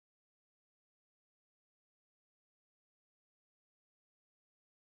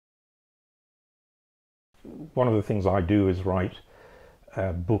one of the things I do is write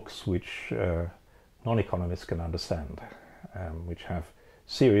books which non-economists can understand, which have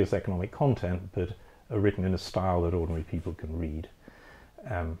serious economic content but are written in a style that ordinary people can read.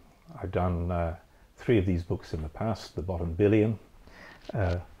 I've done 3 of these books in the past: The Bottom Billion,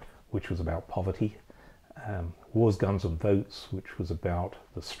 which was about poverty, Wars, Guns and Votes, which was about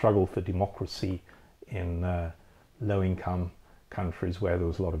the struggle for democracy in low-income countries where there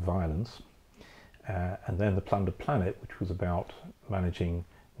was a lot of violence, and then The Plundered Planet, which was about managing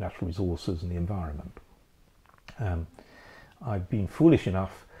natural resources and the environment. I've been foolish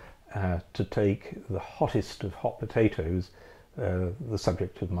enough to take the hottest of hot potatoes, the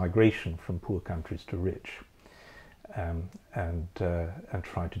subject of migration from poor countries to rich, and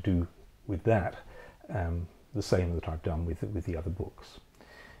try to do with that the same that I've done with the other books.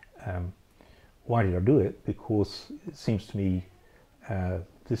 Why did I do it? Because it seems to me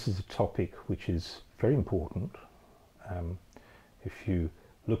this is a topic which is very important. If you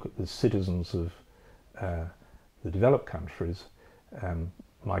look at the citizens of the developed countries,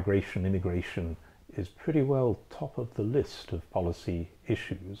 migration, immigration is pretty well top of the list of policy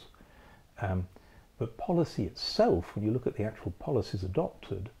issues. But policy itself, when you look at the actual policies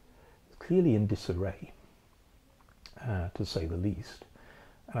adopted, is clearly in disarray, to say the least.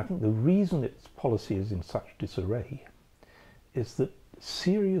 And I think the reason its policy is in such disarray is that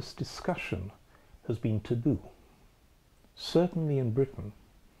serious discussion has been taboo. Certainly in Britain,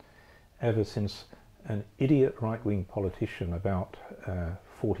 ever since an idiot right-wing politician about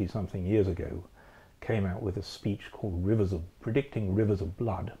 40-something years ago came out with a speech called Predicting Rivers of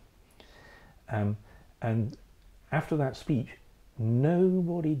Blood. And after that speech,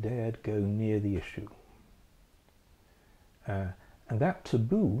 nobody dared go near the issue. And that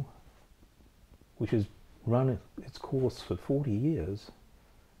taboo, which has run its course for 40 years,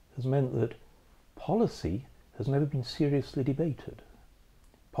 has meant that policy has never been seriously debated.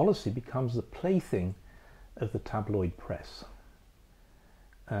 Policy becomes the plaything of the tabloid press.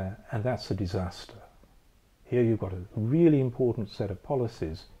 And that's a disaster. Here you've got a really important set of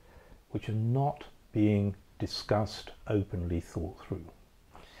policies which are not being discussed, openly thought through.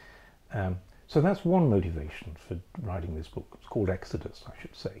 So that's one motivation for writing this book. It's called Exodus, I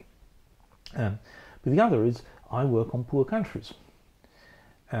should say. But the other is I work on poor countries.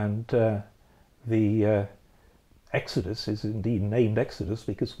 And the Exodus is indeed named Exodus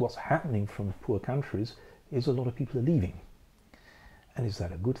because what's happening from poor countries is a lot of people are leaving. And is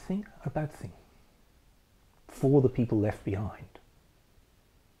that a good thing or a bad thing for the people left behind?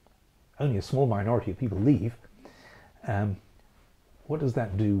 Only a small minority of people leave. What does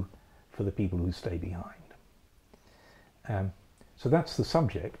that do for the people who stay behind? So that's the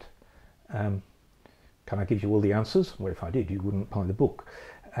subject. Can I give you all the answers? Well, if I did, you wouldn't buy the book.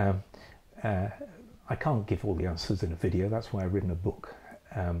 I can't give all the answers in a video. That's why I've written a book,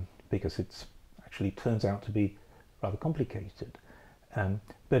 because it actually turns out to be rather complicated.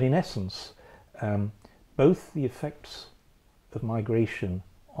 But in essence, both the effects of migration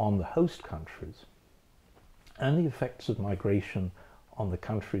on the host countries and the effects of migration on the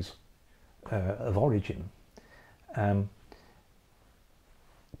countries of origin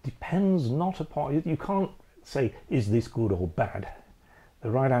depends not upon, you can't say, is this good or bad?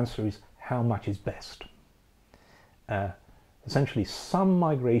 The right answer is, how much is best? Essentially, some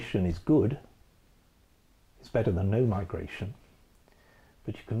migration is good, it's better than no migration,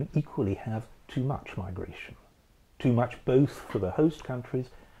 but you can equally have too much migration. Too much both for the host countries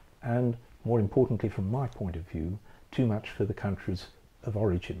and, more importantly from my point of view, too much for the countries of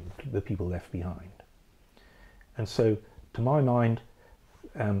origin, the people left behind. And so, to my mind,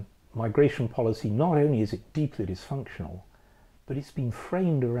 migration policy, not only is it deeply dysfunctional, but it's been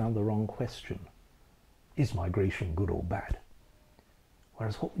framed around the wrong question. Is migration good or bad?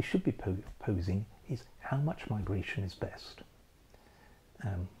 Whereas what we should be posing is how much migration is best.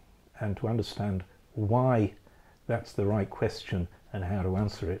 And to understand why that's the right question and how to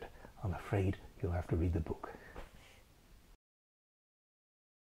answer it, I'm afraid you'll have to read the book.